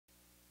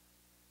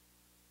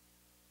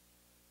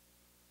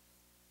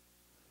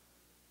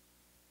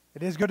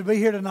It is good to be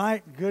here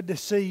tonight. Good to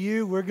see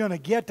you. We're going to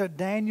get to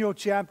Daniel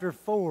chapter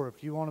 4.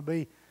 If you want to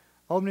be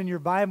opening your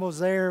Bibles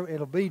there,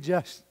 it'll be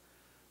just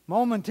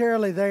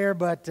momentarily there.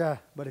 But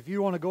if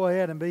you want to go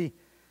ahead and be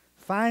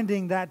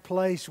finding that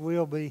place,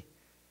 we'll be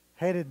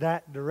headed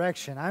that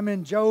direction. I'm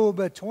in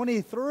Job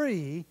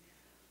 23.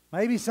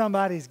 Maybe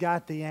somebody's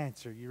got the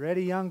answer. You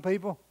ready, young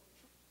people?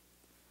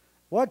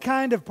 What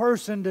kind of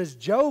person does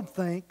Job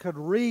think could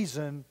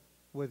reason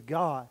with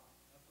God?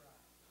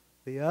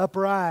 The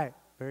upright.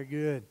 Very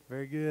good,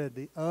 very good.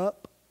 The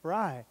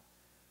upright.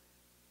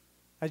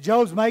 As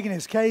Job's making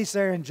his case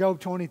there in Job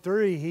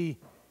 23,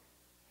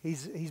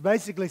 he's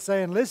basically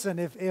saying, listen,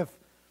 if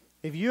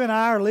you and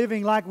I are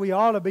living like we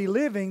ought to be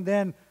living,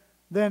 then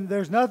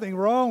there's nothing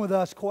wrong with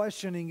us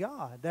questioning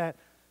God. That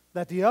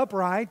the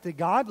upright, the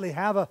godly,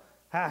 have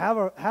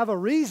a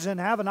reason,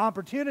 have an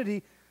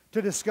opportunity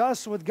to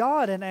discuss with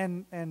God,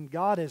 and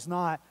God is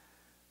not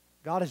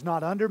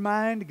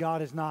undermined.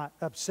 God is not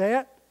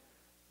upset.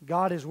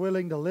 God is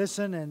willing to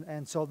listen,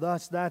 and so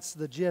thus that's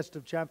the gist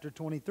of chapter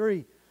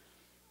 23.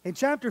 In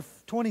chapter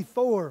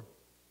 24,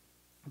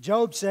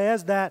 Job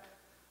says that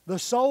the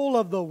soul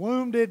of the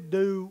wounded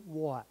do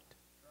what?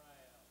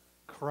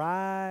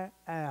 Cry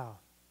out.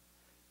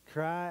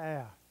 Cry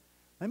out.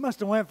 They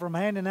must have went from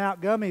handing out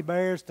gummy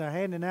bears to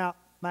handing out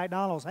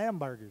McDonald's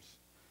hamburgers.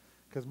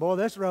 Because, boy,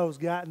 this road's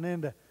gotten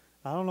into,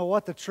 I don't know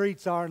what the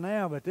treats are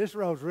now, but this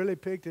road's really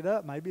picked it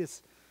up. Maybe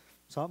it's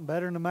something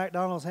better than a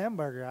McDonald's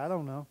hamburger. I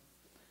don't know.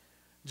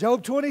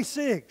 Job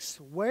 26,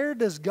 where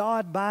does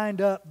God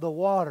bind up the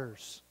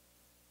waters?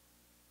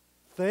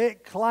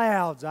 Thick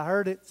clouds. I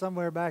heard it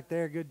somewhere back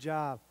there. Good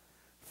job.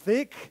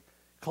 Thick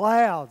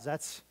clouds.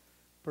 That's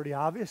pretty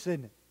obvious,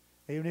 isn't it?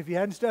 Even if you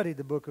hadn't studied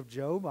the book of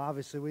Job,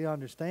 obviously we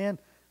understand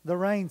the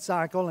rain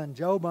cycle, and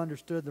Job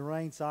understood the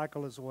rain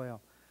cycle as well.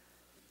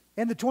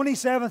 In the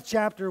 27th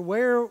chapter,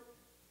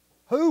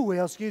 who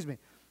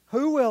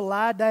will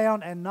lie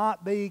down and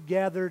not be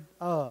gathered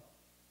up?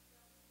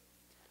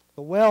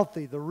 The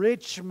wealthy, the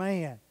rich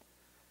man.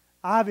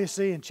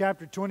 Obviously, in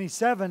chapter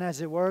 27, as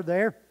it were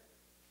there,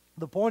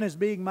 the point is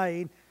being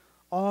made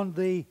on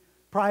the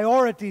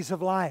priorities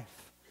of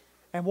life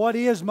and what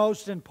is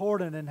most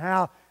important, and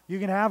how you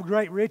can have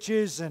great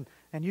riches and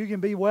you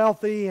can be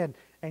wealthy and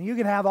you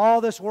can have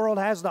all this world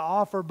has to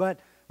offer, but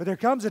there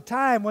comes a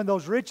time when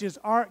those riches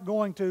aren't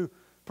going to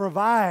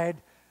provide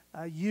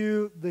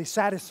you the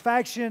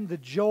satisfaction, the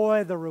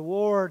joy, the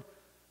reward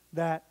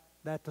that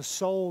the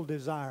soul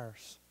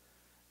desires.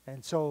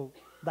 And so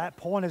that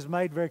point is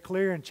made very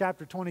clear in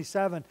chapter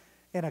 27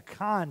 in a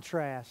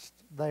contrast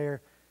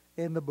there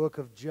in the book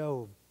of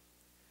Job.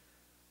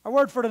 Our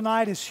word for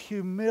tonight is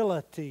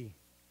humility.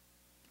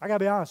 I got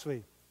to be honest with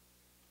you.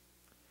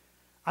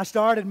 I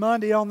started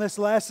Monday on this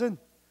lesson.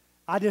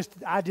 I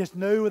just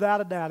knew without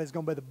a doubt it's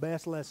going to be the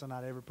best lesson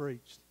I'd ever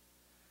preached.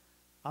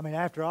 I mean,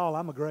 after all,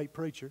 I'm a great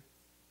preacher.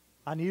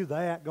 I knew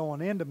that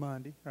going into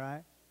Monday,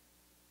 right?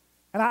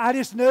 And I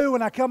just knew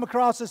when I come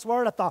across this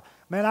word, I thought,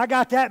 man, I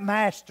got that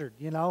mastered,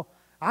 you know.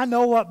 I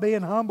know what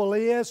being humble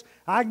is.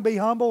 I can be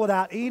humble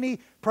without any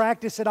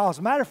practice at all. As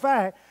a matter of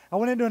fact, I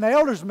went into an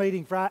elders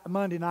meeting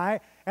Monday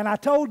night, and I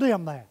told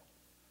them that,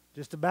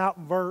 just about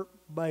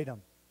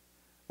verbatim.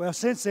 Well,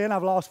 since then,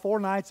 I've lost 4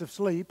 nights of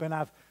sleep, and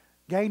I've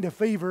gained a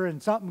fever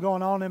and something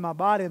going on in my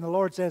body, and the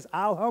Lord says,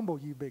 I'll humble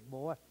you, big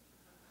boy.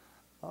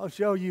 I'll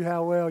show you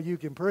how well you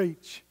can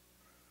preach.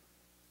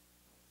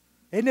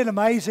 Isn't it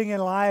amazing in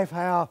life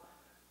how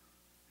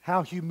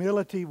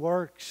humility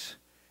works?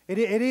 It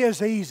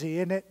is easy,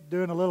 isn't it?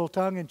 Doing a little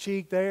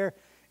tongue-in-cheek there.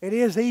 It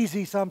is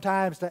easy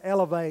sometimes to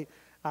elevate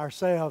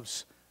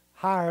ourselves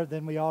higher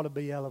than we ought to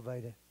be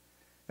elevated.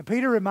 And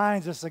Peter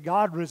reminds us that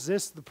God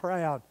resists the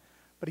proud,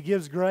 but He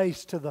gives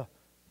grace to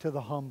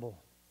the humble.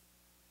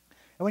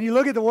 And when you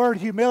look at the word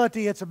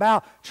humility, it's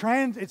about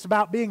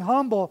being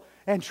humble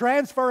and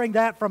transferring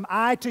that from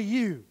I to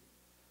you.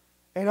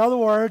 In other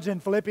words, in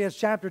Philippians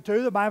chapter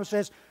 2, the Bible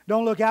says,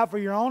 don't look out for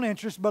your own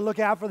interest, but look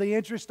out for the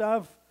interest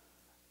of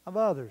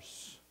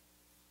others.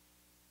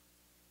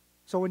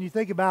 So when you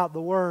think about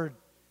the word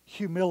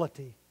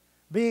humility,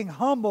 being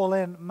humble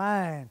in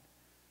mind,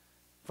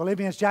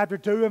 Philippians chapter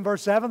 2 and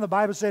verse 7, the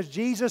Bible says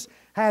Jesus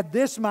had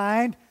this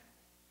mind,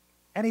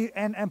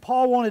 and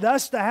Paul wanted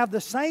us to have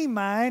the same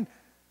mind.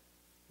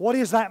 What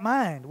is that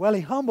mind? Well,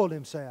 he humbled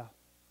himself,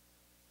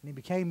 and he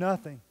became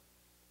nothing,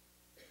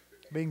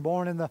 being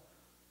born in the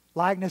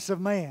likeness of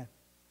man.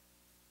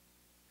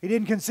 He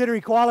didn't consider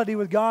equality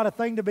with God a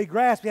thing to be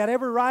grasped. He had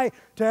every right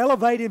to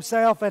elevate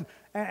himself and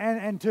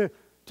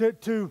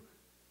to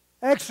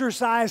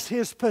exercise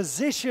his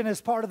position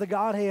as part of the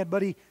Godhead,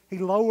 but he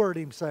lowered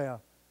himself.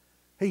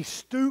 He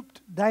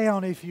stooped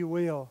down, if you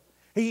will.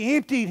 He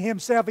emptied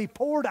himself. He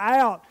poured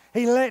out.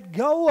 He let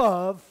go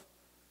of,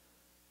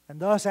 and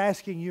thus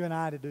asking you and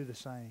I to do the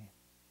same.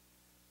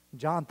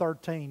 John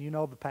 13, you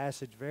know the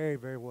passage very,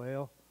 very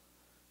well.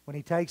 When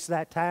he takes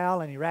that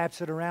towel and he wraps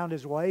it around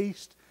his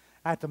waist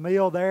at the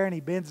meal there, and he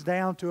bends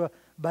down to a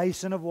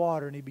basin of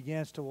water and he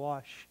begins to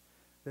wash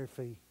their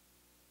feet.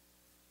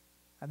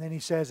 And then he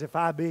says, if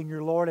I, being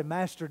your Lord and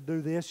Master,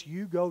 do this,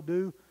 you go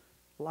do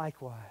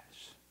likewise.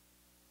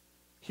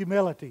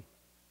 Humility.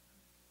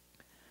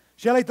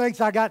 Shelley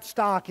thinks I got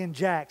stock in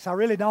Jack's. I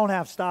really don't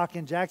have stock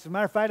in Jack's. As a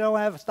matter of fact, I don't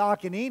have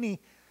stock in any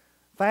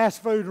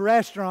fast food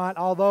restaurant,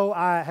 although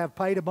I have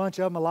paid a bunch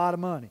of them a lot of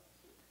money.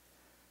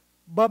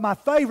 But my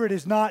favorite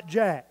is not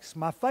Jack's.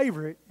 My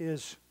favorite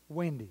is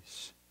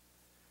Wendy's.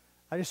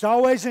 I just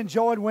always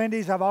enjoyed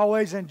Wendy's. I've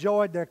always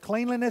enjoyed their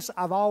cleanliness.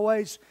 I've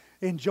always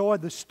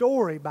enjoyed the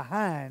story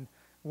behind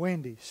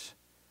Wendy's.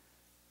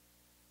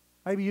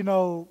 Maybe you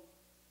know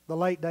the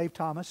late Dave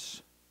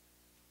Thomas,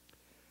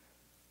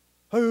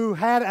 who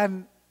had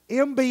an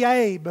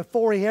MBA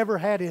before he ever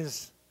had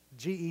his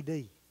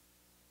GED.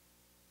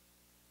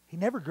 He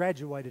never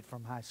graduated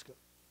from high school.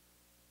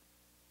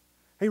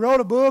 He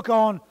wrote a book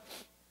on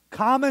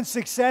common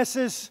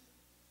successes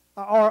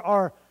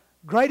or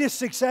greatest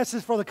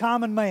successes for the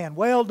common man.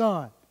 Well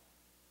done.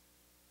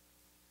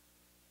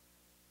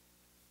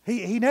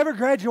 He never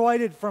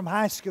graduated from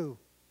high school.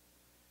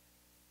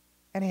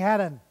 And he had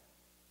an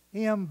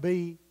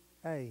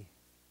MBA,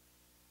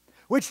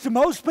 which to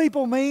most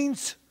people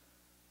means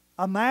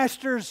a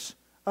Master's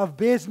of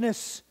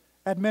Business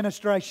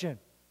Administration.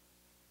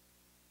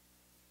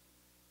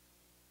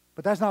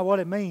 But that's not what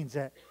it means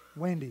at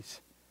Wendy's.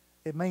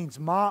 It means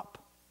mop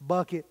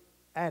bucket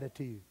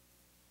attitude.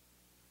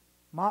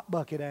 Mop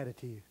bucket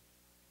attitude.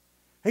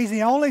 He's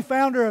the only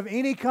founder of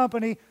any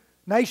company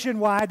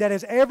nationwide that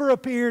has ever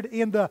appeared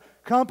in the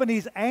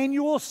company's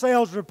annual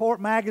sales report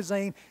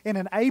magazine in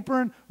an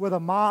apron with a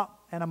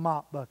mop and a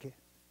mop bucket.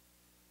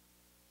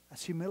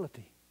 That's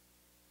humility.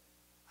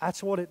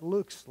 That's what it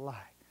looks like.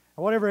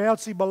 And whatever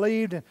else he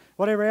believed and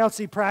whatever else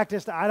he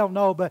practiced, I don't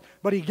know, but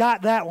he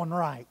got that one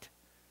right.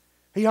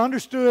 He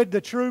understood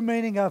the true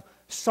meaning of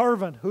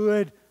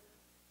servanthood,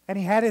 and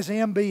he had his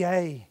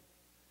MBA.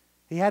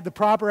 He had the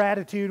proper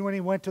attitude when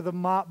he went to the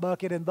mop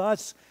bucket, and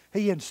thus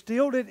he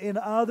instilled it in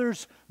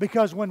others,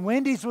 because when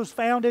Wendy's was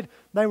founded,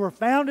 they were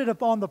founded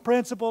upon the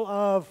principle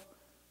of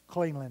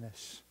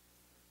cleanliness.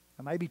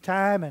 And maybe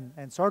time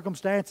and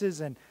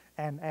circumstances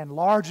and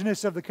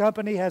largeness of the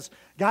company has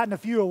gotten a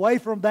few away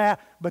from that,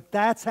 but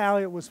that's how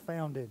it was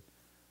founded.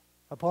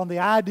 Upon the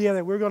idea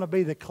that we're going to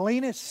be the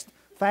cleanest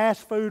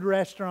fast food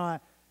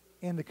restaurant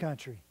in the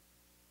country.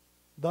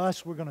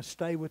 Thus, we're going to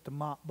stay with the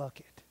mop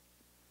bucket.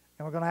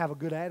 And we're going to have a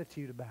good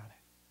attitude about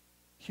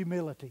it.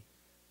 Humility.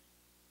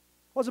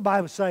 What does the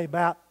Bible say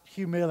about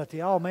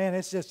humility? Oh man,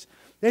 it's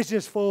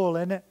just full,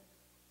 isn't it?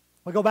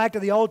 We go back to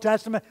the Old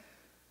Testament.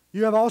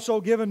 You have also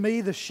given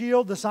me the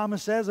shield, the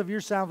psalmist says, of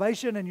your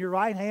salvation, and your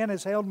right hand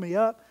has held me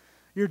up.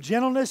 Your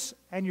gentleness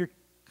and your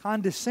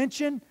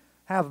condescension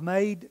have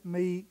made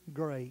me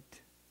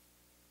great.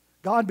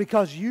 God,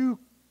 because you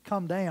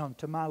come down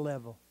to my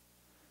level.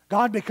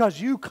 God,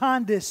 because you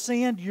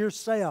condescend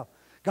yourself.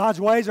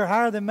 God's ways are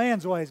higher than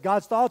man's ways.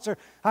 God's thoughts are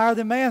higher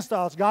than man's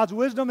thoughts. God's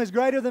wisdom is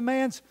greater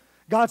than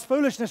God's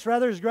foolishness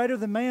rather is greater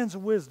than man's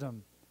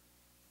wisdom.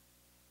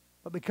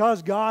 But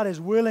because God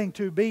is willing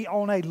to be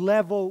on a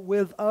level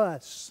with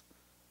us,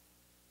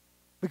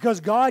 because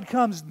God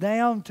comes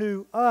down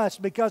to us,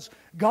 because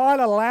God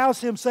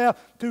allows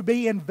Himself to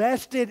be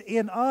invested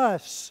in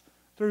us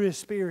through His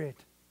Spirit.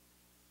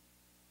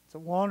 It's a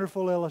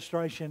wonderful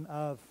illustration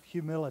of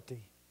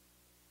humility.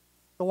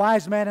 The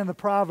wise man in the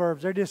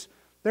Proverbs,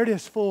 they're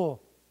just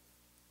full.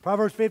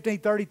 Proverbs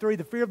 15:33,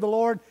 the fear of the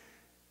Lord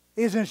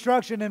is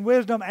instruction and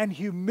wisdom, and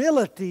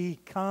humility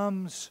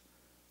comes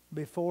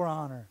before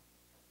honor.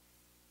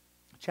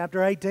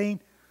 Chapter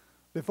 18,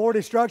 before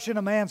destruction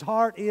a man's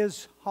heart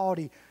is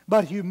haughty,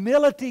 but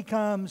humility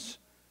comes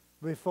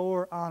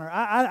before honor.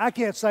 I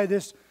can't say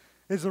this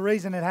is the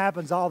reason it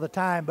happens all the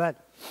time,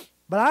 but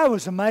I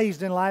was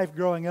amazed in life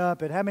growing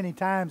up at how many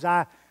times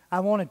I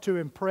wanted to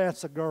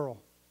impress a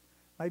girl.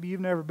 Maybe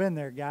you've never been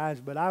there, guys,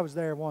 but I was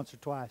there once or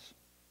twice.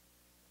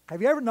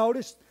 Have you ever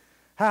noticed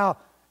how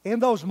in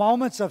those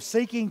moments of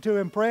seeking to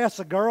impress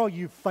a girl,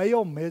 you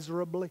fail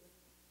miserably?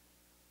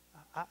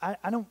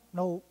 I don't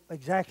know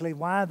exactly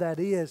why that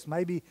is.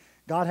 Maybe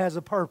God has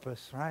a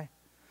purpose, right?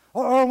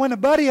 Or when a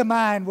buddy of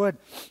mine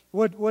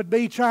would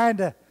be trying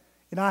to,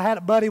 I had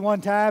a buddy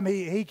one time,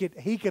 he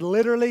could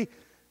literally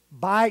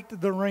bite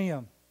the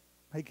rim.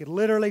 He could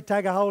literally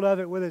take a hold of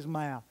it with his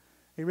mouth.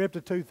 He ripped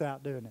a tooth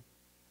out doing it.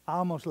 I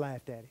almost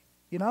laughed at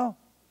him,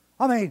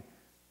 I mean,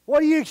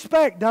 what do you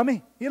expect,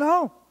 dummy?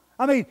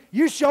 I mean,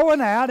 you're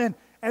showing out, and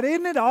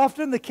isn't it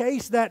often the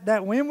case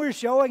that when we're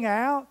showing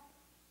out,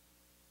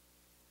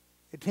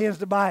 it tends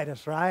to bite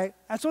us, right?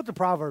 That's what the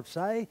Proverbs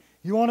say.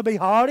 You want to be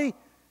haughty?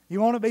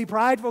 You want to be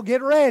prideful?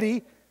 Get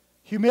ready.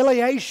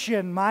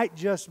 Humiliation might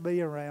just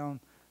be around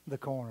the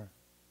corner.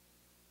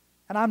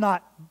 And I'm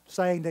not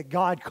saying that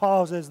God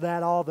causes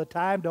that all the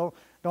time. Don't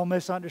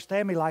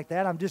misunderstand me like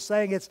that. I'm just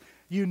saying it's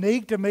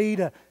unique to me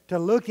to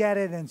look at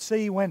it and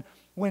see when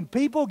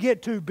people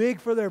get too big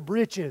for their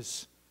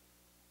britches,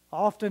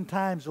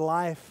 oftentimes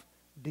life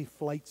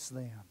deflates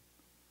them.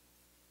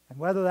 And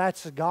whether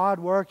that's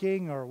God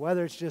working or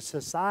whether it's just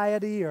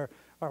society or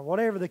or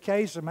whatever the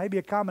case, or maybe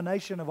a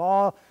combination of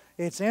all.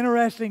 It's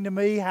interesting to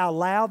me how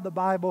loud the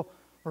Bible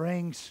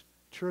rings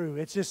true.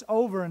 It's just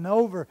over and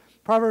over.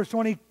 Proverbs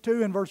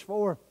 22 and verse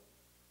 4.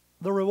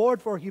 The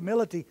reward for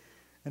humility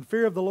and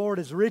fear of the Lord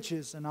is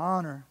riches and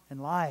honor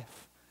and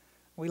life.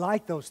 We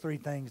like those three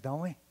things,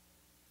 don't we?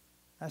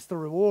 That's the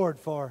reward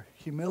for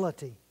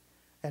humility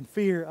and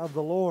fear of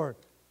the Lord.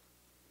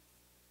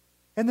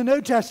 In the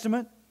New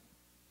Testament,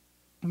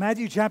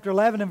 Matthew chapter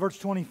 11 and verse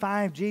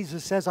 25,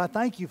 Jesus says, I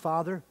thank you,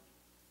 Father,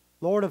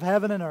 Lord of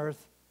heaven and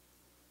earth,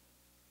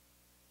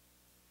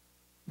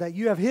 that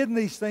you have hidden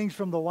these things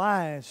from the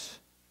wise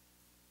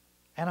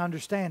and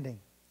understanding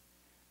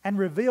and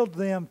revealed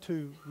them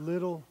to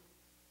little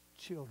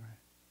children.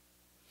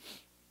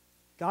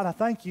 God, I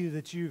thank you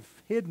that you've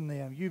hidden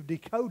them, you've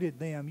decoded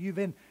them, you've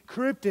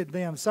encrypted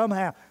them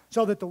somehow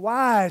so that the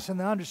wise and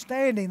the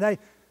understanding,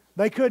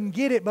 they couldn't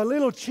get it. But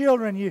little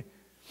children, you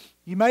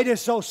made it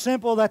so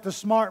simple that the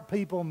smart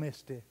people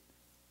missed it.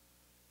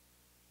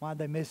 Why'd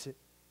they miss it?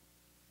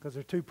 Because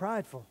they're too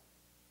prideful.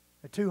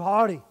 They're too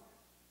haughty.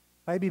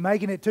 Maybe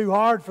making it too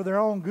hard for their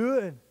own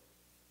good.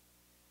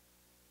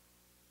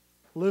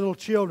 Little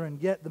children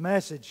get the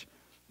message.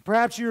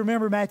 Perhaps you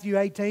remember Matthew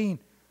 18.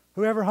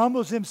 Whoever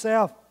humbles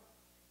himself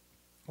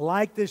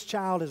like this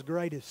child is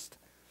greatest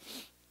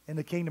in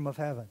the kingdom of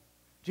heaven.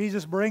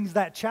 Jesus brings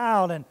that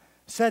child and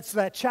sets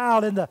that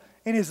child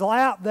in his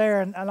lap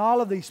there and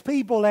all of these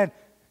people. And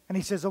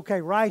he says,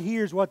 okay, right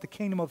here's what the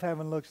kingdom of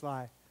heaven looks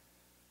like.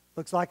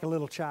 Looks like a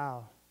little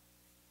child.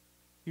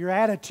 Your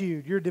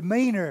attitude, your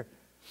demeanor,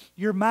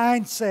 your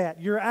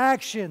mindset, your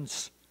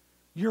actions,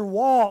 your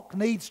walk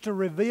needs to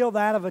reveal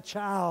that of a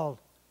child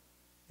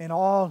in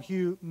all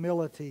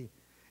humility.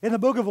 In the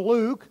book of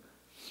Luke,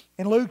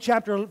 in Luke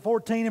chapter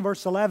 14 and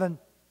verse 11,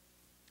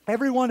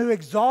 everyone who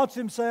exalts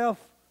himself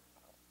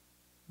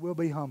will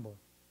be humbled.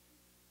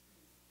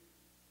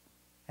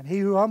 And he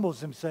who humbles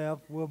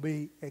himself will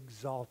be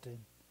exalted.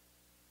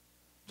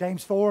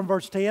 James 4 and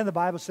verse 10, the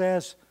Bible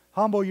says,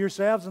 humble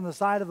yourselves in the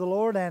sight of the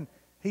Lord, and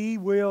He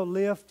will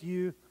lift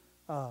you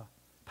up.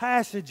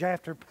 Passage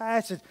after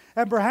passage.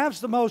 And perhaps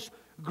the most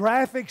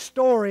graphic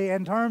story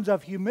in terms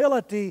of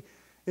humility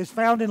is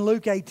found in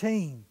Luke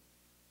 18,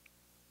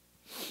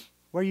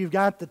 where you've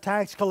got the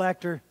tax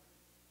collector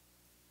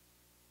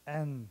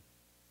and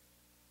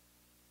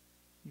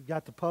you've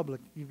got the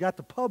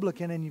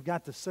publican and you've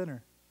got the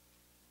sinner.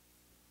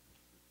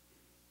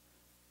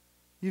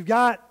 You've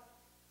got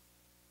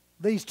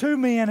these two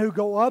men who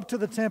go up to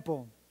the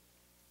temple.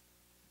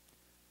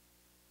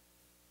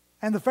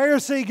 And the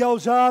Pharisee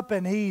goes up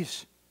and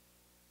he's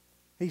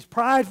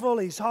prideful,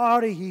 he's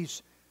haughty,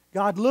 he's,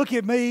 God, look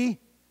at me.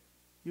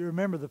 You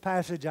remember the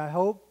passage, I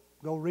hope.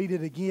 Go read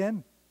it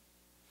again.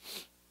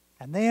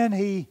 And then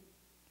he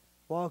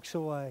walks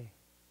away.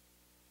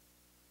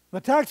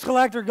 The tax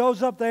collector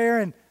goes up there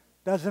and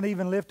doesn't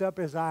even lift up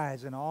his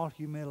eyes in all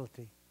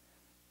humility,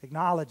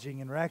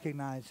 acknowledging and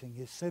recognizing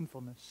his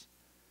sinfulness,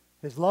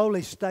 his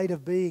lowly state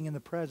of being in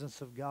the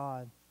presence of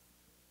God.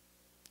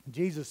 And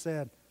Jesus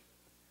said,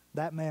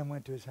 that man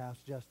went to his house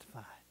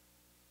justified.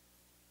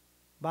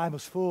 The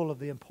Bible's full of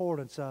the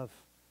importance of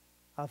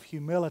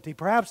humility.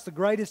 Perhaps the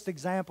greatest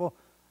example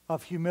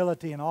of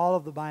humility in all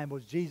of the Bible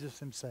is Jesus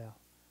Himself.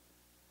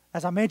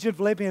 As I mentioned,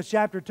 Philippians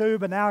chapter 2,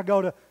 but now I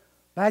go to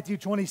Matthew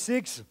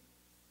 26.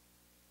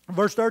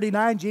 Verse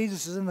 39,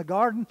 Jesus is in the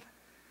garden,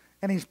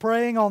 and He's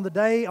praying on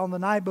the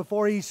night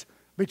before He's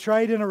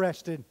betrayed and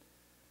arrested.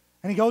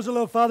 And He goes a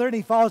little further, and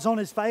He falls on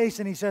His face,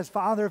 and He says,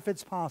 Father, if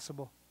it's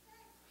possible,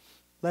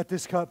 let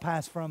this cup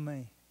pass from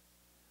me.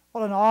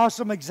 What an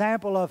awesome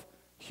example of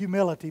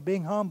humility,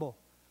 being humble.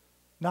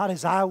 Not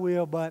as I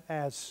will, but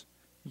as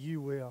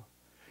you will.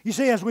 You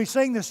see, as we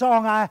sing the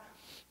song, I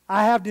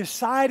have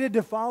decided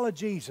to follow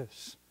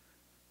Jesus.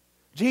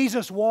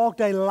 Jesus walked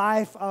a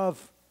life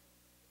of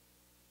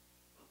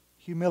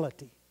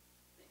humility,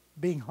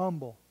 being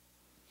humble,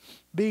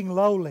 being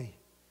lowly,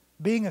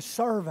 being a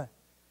servant.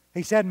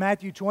 He said in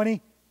Matthew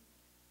 20,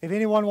 if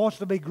anyone wants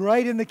to be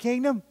great in the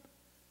kingdom,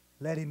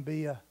 let him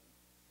be a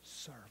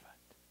servant.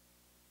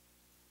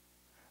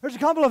 There's a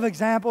couple of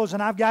examples,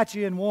 and I've got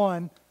you in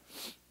one,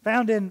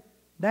 found in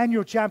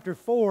Daniel chapter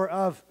 4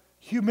 of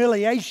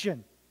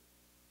humiliation.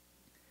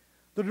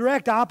 The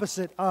direct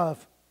opposite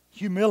of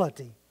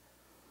humility.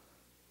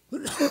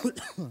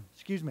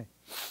 Excuse me.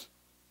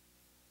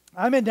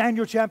 I'm in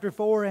Daniel chapter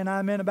 4, and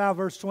I'm in about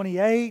verse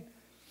 28.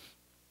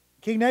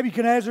 King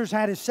Nebuchadnezzar's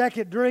had his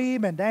second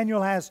dream, and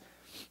Daniel has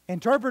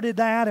interpreted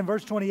that. In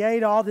verse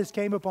 28, all this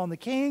came upon the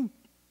king.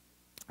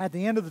 At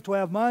the end of the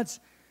 12 months,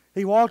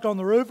 he walked on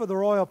the roof of the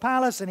royal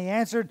palace, and he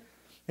answered,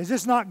 is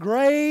this not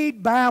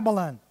great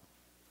Babylon,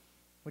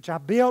 which I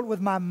built with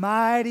my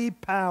mighty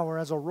power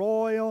as a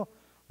royal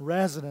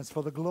residence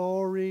for the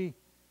glory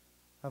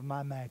of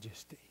my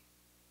majesty?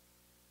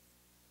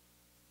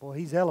 Boy,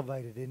 he's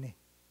elevated, isn't he?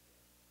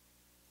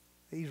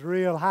 He's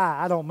real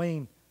high. I don't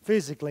mean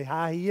physically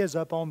high. He is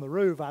up on the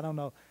roof. I don't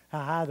know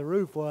how high the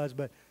roof was,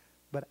 but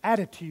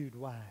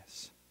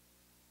attitude-wise.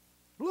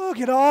 Look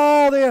at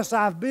all this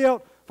I've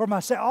built for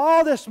myself.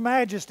 All this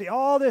majesty,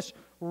 all this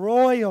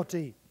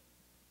royalty.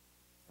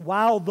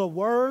 While the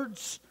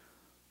words,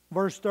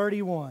 verse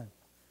 31,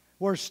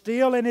 were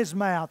still in his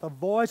mouth, a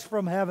voice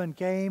from heaven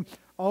came,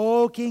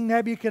 O King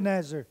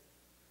Nebuchadnezzar,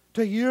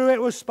 to you it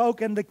was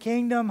spoken, the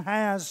kingdom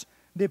has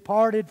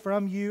departed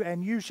from you,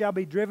 and you shall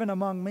be driven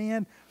among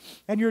men,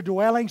 and your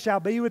dwelling shall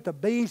be with the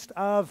beast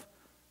of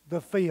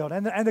the field.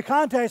 And the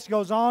context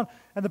goes on,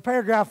 and the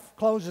paragraph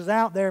closes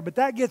out there, but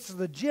that gets to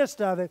the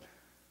gist of it.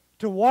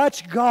 To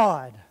watch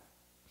God,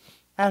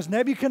 as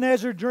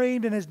Nebuchadnezzar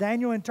dreamed and as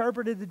Daniel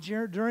interpreted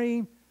the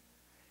dream,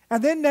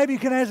 and then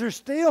Nebuchadnezzar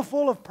still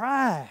full of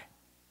pride.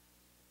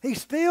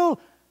 He's still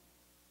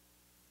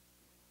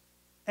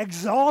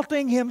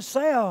exalting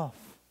himself.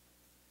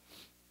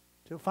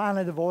 Till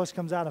finally the voice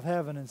comes out of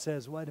heaven and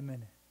says, wait a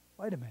minute.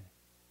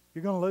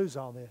 You're going to lose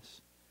all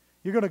this.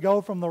 You're going to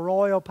go from the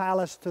royal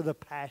palace to the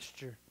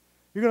pasture.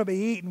 You're going to be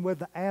eaten with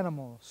the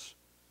animals.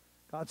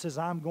 God says,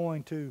 I'm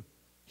going to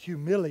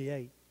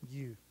humiliate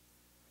you.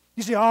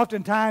 You see,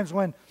 oftentimes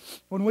when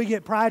we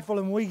get prideful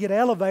and we get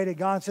elevated,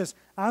 God says,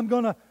 I'm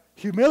going to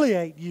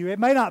humiliate you. It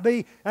may not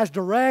be as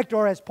direct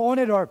or as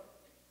pointed or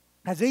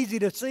as easy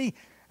to see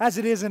as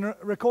it is in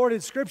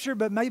recorded Scripture,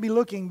 but maybe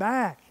looking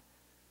back,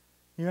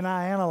 you and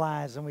I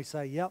analyze and we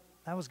say, yep,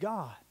 that was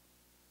God.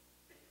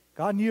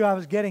 God knew I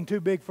was getting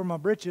too big for my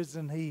britches,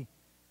 and He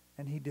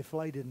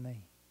deflated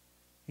me.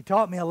 He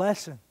taught me a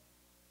lesson.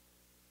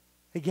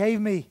 He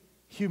gave me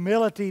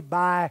humility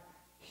by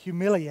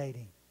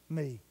humiliating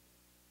me.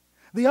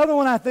 The other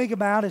one I think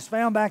about is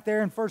found back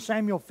there in 1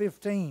 Samuel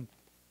 15.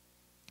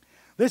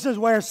 This is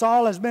where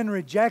Saul has been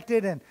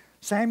rejected and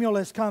Samuel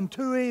has come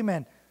to him,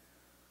 and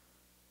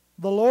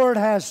the Lord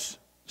has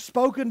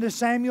spoken to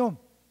Samuel,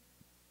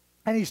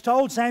 and He's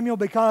told Samuel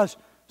because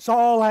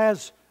Saul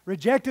has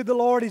rejected the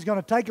Lord, He's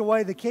going to take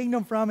away the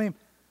kingdom from him.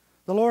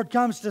 The Lord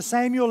comes to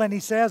Samuel and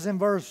He says in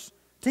verse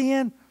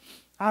 10,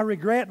 I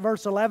regret,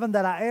 verse 11,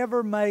 that I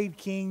ever made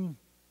King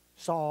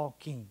Saul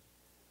king.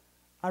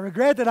 I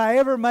regret that I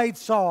ever made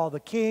Saul the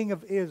king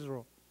of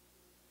Israel.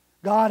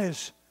 God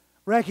is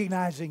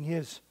recognizing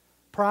his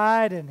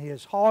pride and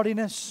his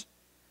haughtiness.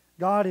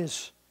 God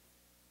is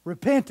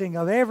repenting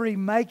of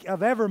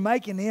ever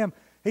making him.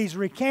 He's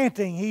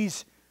recanting.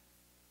 He's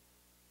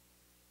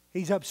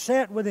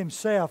upset with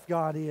himself,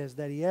 God is,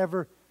 that he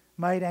ever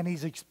made, and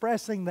he's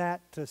expressing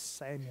that to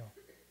Samuel.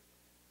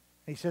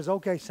 He says,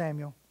 okay,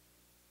 Samuel,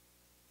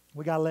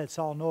 we got to let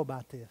Saul know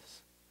about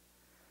this.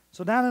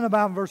 So down in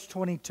about verse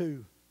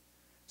 22,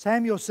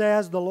 Samuel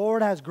says, the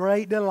Lord has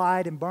great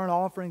delight in burnt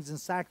offerings and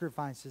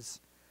sacrifices,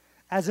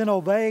 as in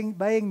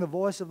obeying the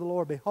voice of the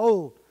Lord.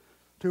 Behold,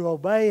 to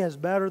obey is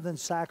better than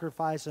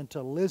sacrifice, and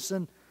to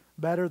listen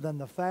better than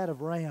the fat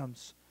of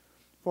rams.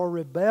 For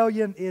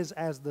rebellion is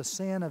as the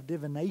sin of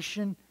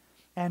divination,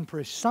 and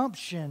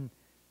presumption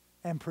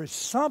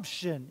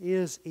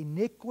is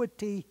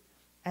iniquity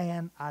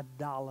and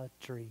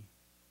idolatry.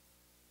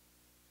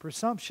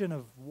 Presumption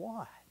of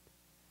what?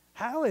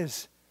 How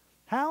is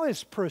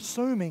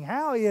presuming,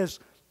 how is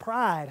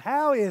pride,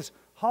 how is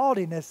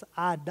haughtiness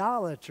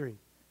idolatry?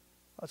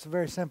 Well, it's a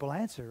very simple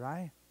answer,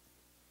 right?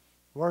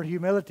 The word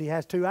humility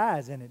has two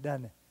I's in it,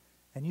 doesn't it?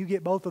 And you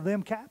get both of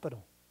them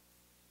capital.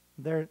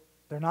 They're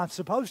not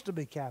supposed to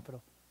be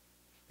capital.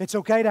 It's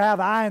okay to have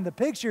I in the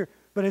picture,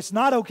 but it's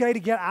not okay to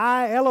get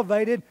I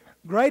elevated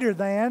greater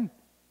than.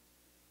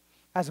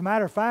 As a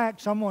matter of fact,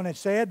 someone has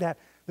said that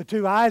the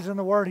two I's in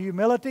the word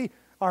humility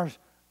are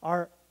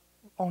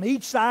on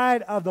each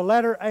side of the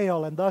letter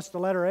L, and thus the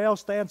letter L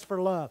stands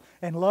for love.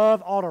 And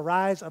love ought to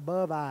rise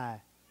above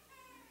I.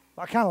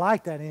 I kind of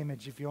like that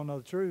image, if you don't know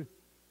the truth.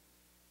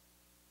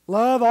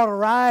 Love ought to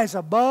rise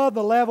above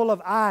the level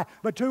of I.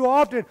 But too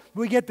often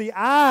we get the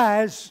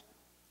I's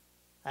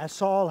as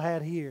Saul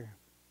had here.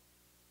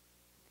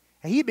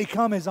 He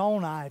become his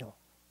own idol.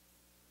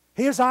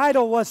 His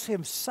idol was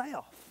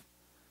himself,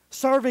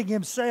 serving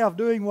himself,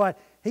 doing what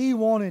he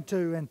wanted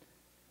to. And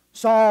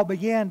Saul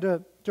began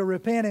to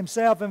repent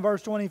himself in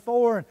verse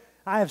 24. And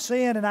I have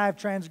sinned and I have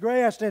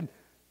transgressed. And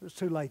it was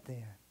too late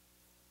then.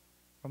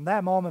 From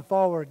that moment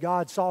forward,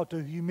 God sought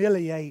to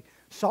humiliate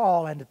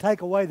Saul and to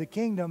take away the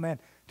kingdom and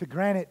to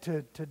grant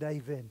it to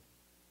David.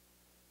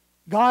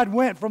 God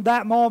went from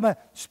that moment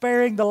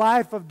sparing the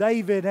life of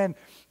David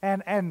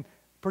and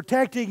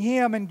protecting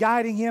him and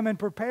guiding him and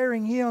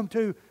preparing him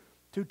to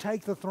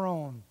take the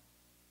throne.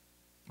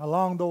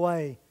 Along the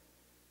way,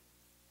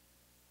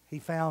 he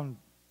found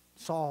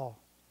Saul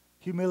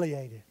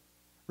humiliated,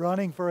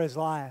 running for his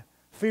life,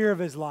 fear of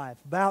his life,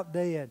 about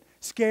dead,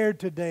 scared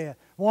to death,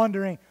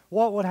 wondering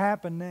what would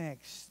happen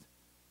next,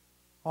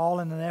 all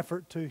in an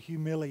effort to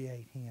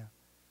humiliate him.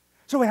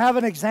 So we have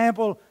an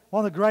example,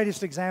 one of the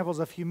greatest examples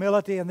of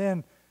humility, and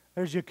then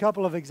there's a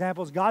couple of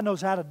examples. God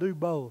knows how to do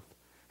both.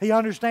 He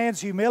understands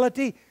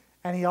humility,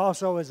 and He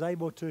also is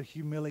able to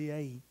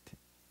humiliate.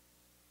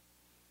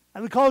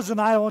 And we close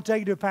tonight, I want to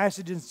take you to a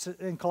passage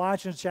in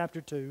Colossians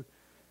chapter 2.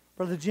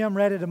 Brother Jim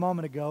read it a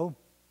moment ago.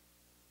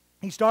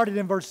 He started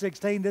in verse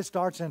 16. This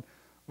starts in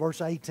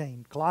verse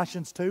 18.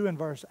 Colossians 2 and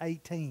verse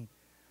 18.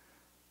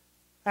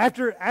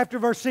 After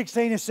verse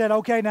 16, it said,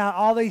 okay, now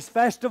all these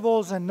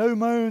festivals and new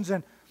moons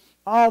and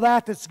all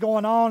that's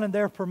going on and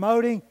they're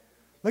promoting.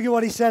 Look at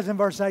what he says in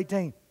verse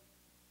 18.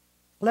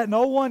 Let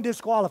no one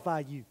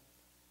disqualify you,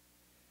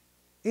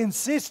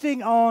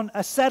 insisting on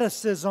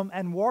asceticism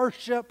and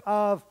worship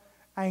of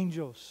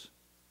angels.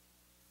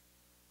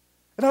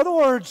 In other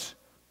words,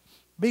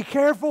 be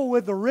careful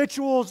with the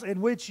rituals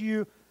in which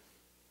you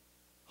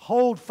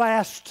hold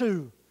fast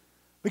to,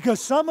 because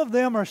some of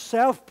them are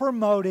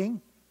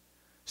self-promoting.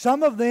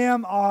 Some of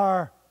them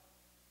are,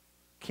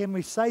 can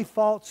we say,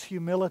 false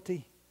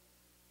humility?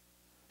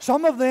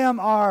 Some of them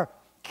are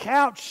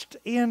couched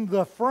in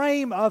the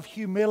frame of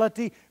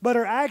humility, but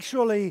are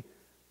actually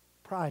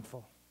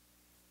prideful,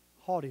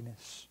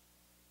 haughtiness,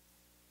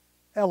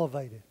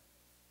 elevated.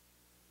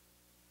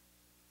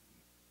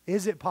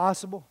 Is it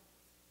possible?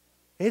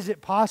 Is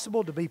it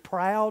possible to be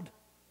proud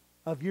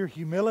of your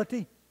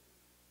humility?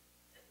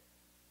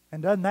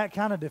 And doesn't that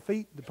kind of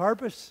defeat the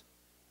purpose?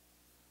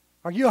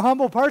 Are you a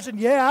humble person?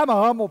 Yeah, I'm a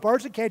humble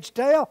person. Can't you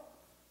tell?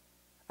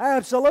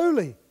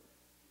 Absolutely.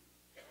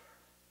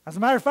 As a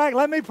matter of fact,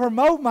 let me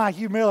promote my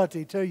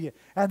humility to you.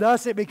 And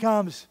thus it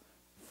becomes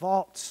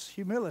false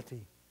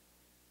humility.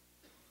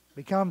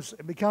 It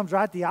becomes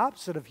right the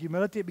opposite of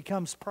humility. It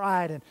becomes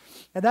pride. And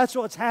that's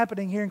what's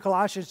happening here in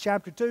Colossians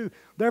chapter 2.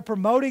 They're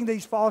promoting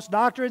these false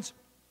doctrines,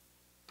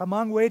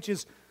 among which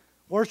is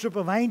worship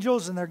of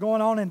angels, and they're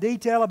going on in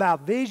detail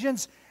about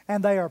visions,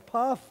 and they are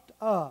puffed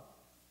up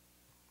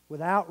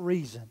without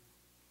reason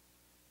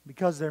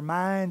because their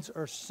minds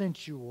are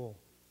sensual.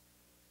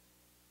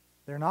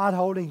 They're not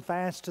holding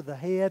fast to the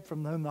head,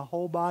 from whom the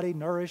whole body,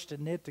 nourished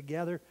and knit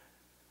together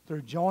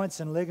through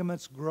joints and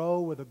ligaments, grow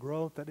with a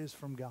growth that is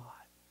from God.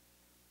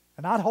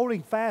 They're not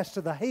holding fast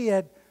to the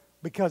head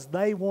because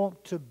they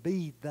want to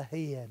be the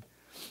head.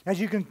 As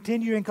you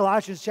continue in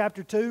Colossians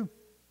chapter 2,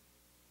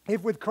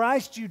 if with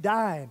Christ you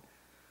died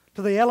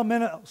to the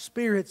elemental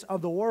spirits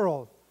of the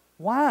world,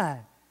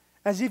 why?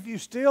 As if you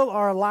still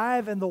are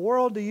alive in the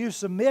world, do you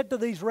submit to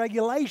these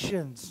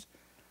regulations?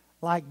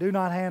 Like do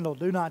not handle,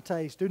 do not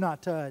taste, do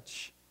not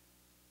touch.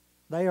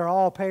 They are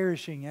all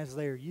perishing as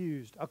they are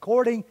used,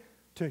 according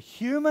to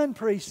human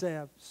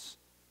precepts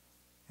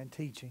and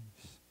teachings.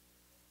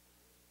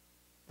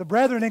 The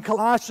brethren in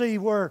Colossae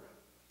were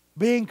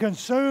being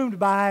consumed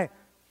by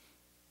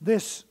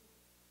this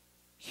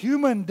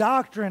human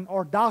doctrine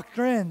or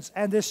doctrines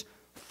and this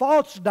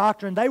false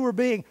doctrine. They were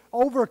being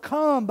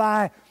overcome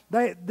by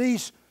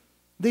these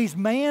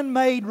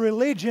man-made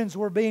religions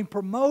were being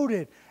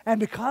promoted. And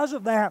because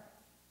of that,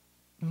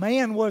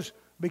 man was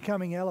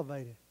becoming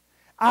elevated.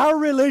 Our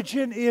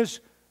religion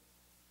is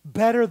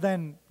better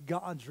than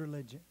God's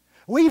religion.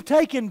 We've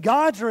taken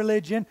God's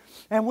religion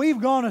and we've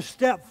gone a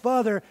step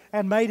further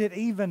and made it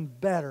even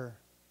better.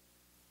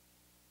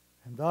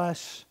 And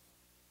thus,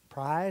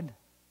 pride,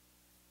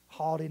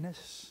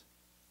 haughtiness,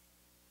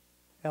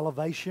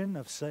 elevation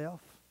of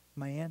self,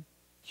 man,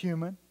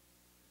 human,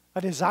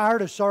 a desire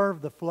to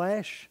serve the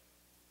flesh,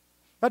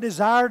 a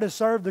desire to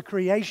serve the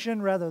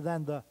creation rather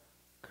than the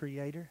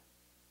Creator.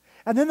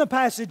 And then the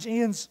passage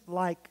ends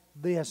like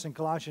this in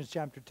Colossians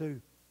chapter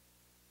 2.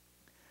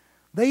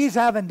 These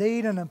have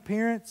indeed an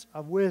appearance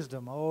of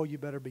wisdom. Oh, you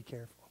better be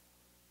careful.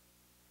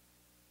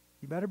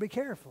 You better be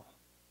careful.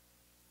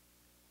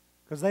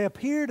 Because they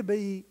appear to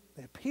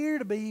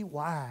be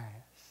wise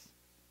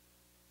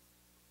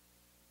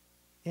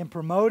in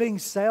promoting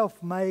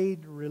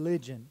self-made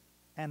religion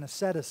and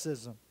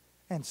asceticism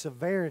and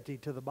severity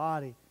to the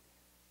body.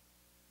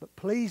 But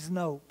please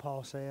note,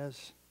 Paul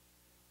says,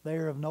 they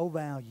are of no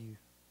value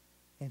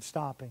in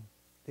stopping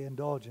the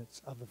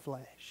indulgence of the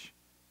flesh.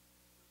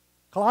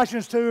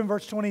 Colossians 2 and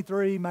verse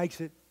 23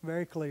 makes it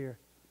very clear.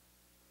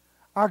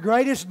 Our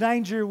greatest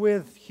danger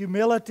with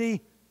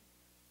humility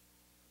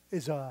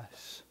is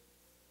us.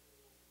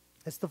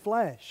 It's the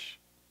flesh.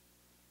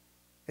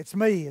 It's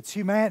me. It's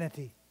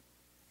humanity.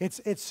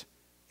 It's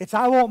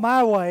I want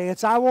my way.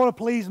 It's I want to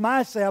please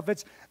myself.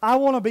 It's I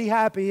want to be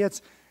happy.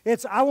 It's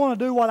I want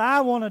to do what I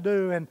want to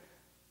do.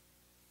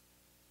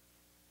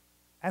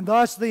 And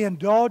thus the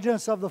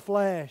indulgence of the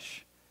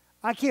flesh.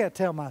 I can't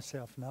tell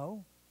myself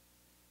no.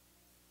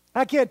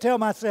 I can't tell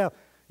myself,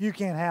 you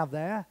can't have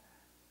that.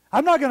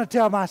 I'm not going to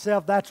tell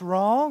myself that's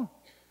wrong.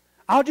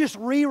 I'll just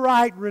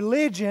rewrite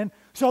religion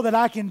so that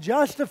I can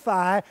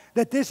justify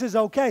that this is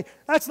okay.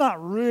 That's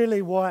not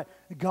really what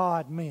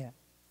God meant.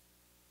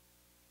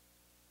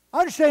 I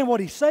understand what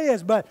He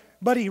says, but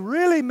He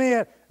really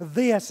meant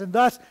this. And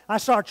thus I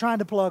start trying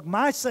to plug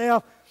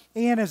myself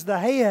in as the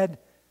head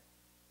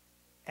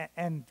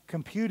and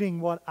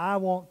computing what I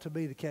want to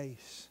be the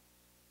case.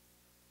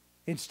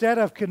 Instead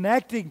of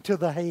connecting to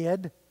the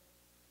head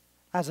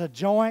as a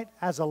joint,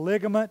 as a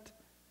ligament,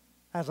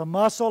 as a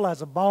muscle,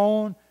 as a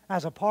bone,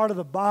 as a part of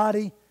the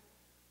body,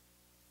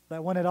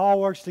 that when it all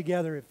works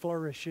together, it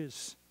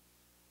flourishes.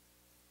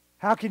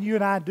 How can you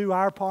and I do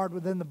our part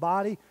within the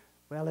body?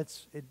 Well,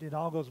 it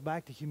all goes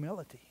back to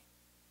humility.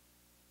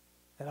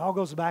 It all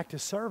goes back to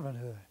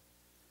servanthood.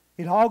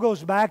 It all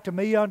goes back to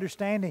me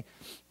understanding.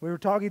 We were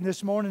talking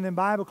this morning in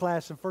Bible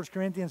class in 1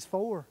 Corinthians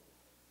 4.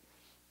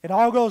 It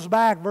all goes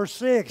back, verse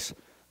 6,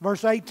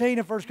 verse 18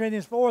 of 1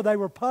 Corinthians 4, they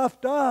were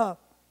puffed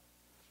up.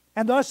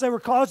 And thus they were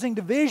causing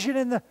division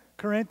in the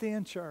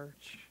Corinthian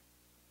church.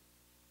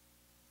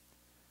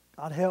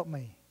 God, help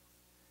me.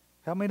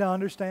 Help me to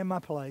understand my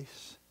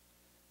place.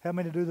 Help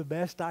me to do the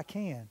best I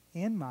can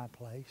in my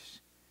place.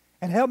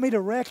 And help me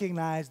to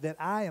recognize that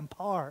I am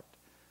part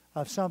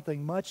of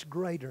something much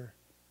greater,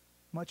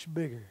 much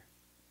bigger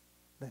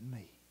than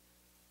me.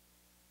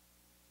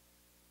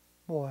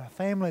 Boy, a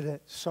family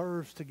that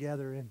serves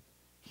together in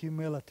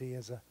humility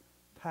is a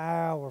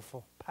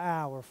powerful,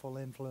 powerful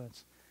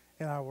influence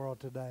in our world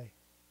today.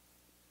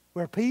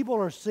 Where people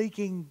are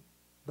seeking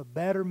the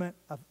betterment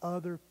of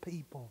other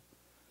people.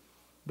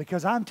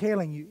 Because I'm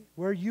telling you,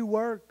 where you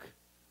work,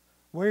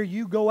 where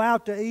you go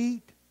out to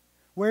eat,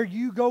 where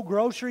you go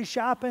grocery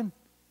shopping,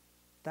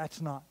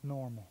 that's not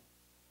normal.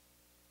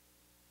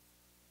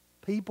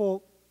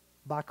 People,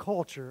 by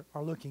culture,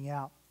 are looking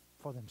out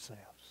for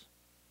themselves.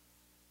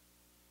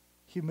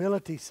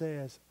 Humility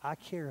says, I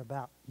care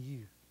about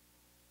you.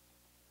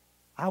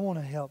 I want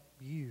to help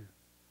you.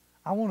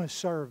 I want to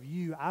serve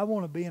you. I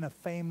want to be in a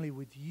family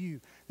with you.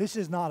 This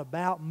is not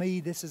about me.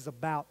 This is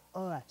about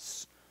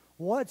us.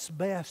 What's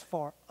best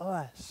for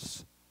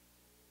us?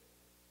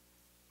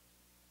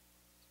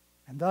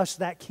 And thus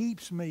that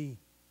keeps me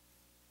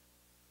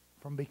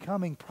from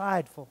becoming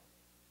prideful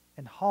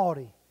and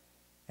haughty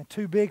and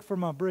too big for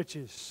my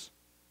britches,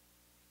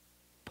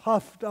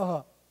 puffed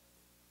up,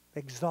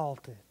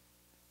 exalted.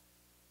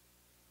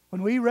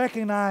 When we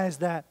recognize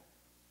that,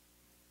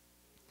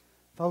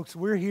 folks,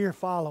 we're here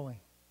following.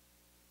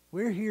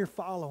 We're here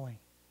following.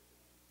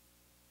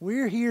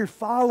 We're here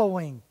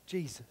following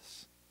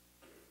Jesus.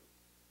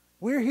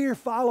 We're here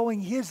following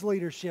His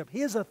leadership,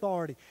 His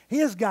authority,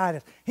 His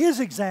guidance, His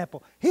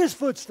example, His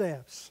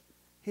footsteps,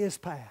 His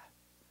path.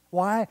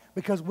 Why?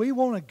 Because we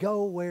want to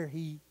go where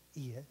He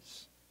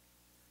is.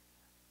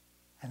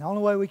 And the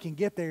only way we can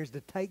get there is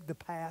to take the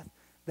path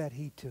that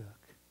He took.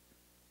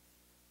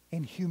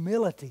 In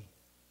humility,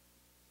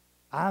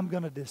 I'm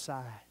going to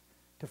decide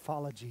to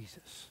follow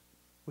Jesus.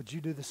 Would you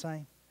do the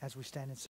same as we stand and sing?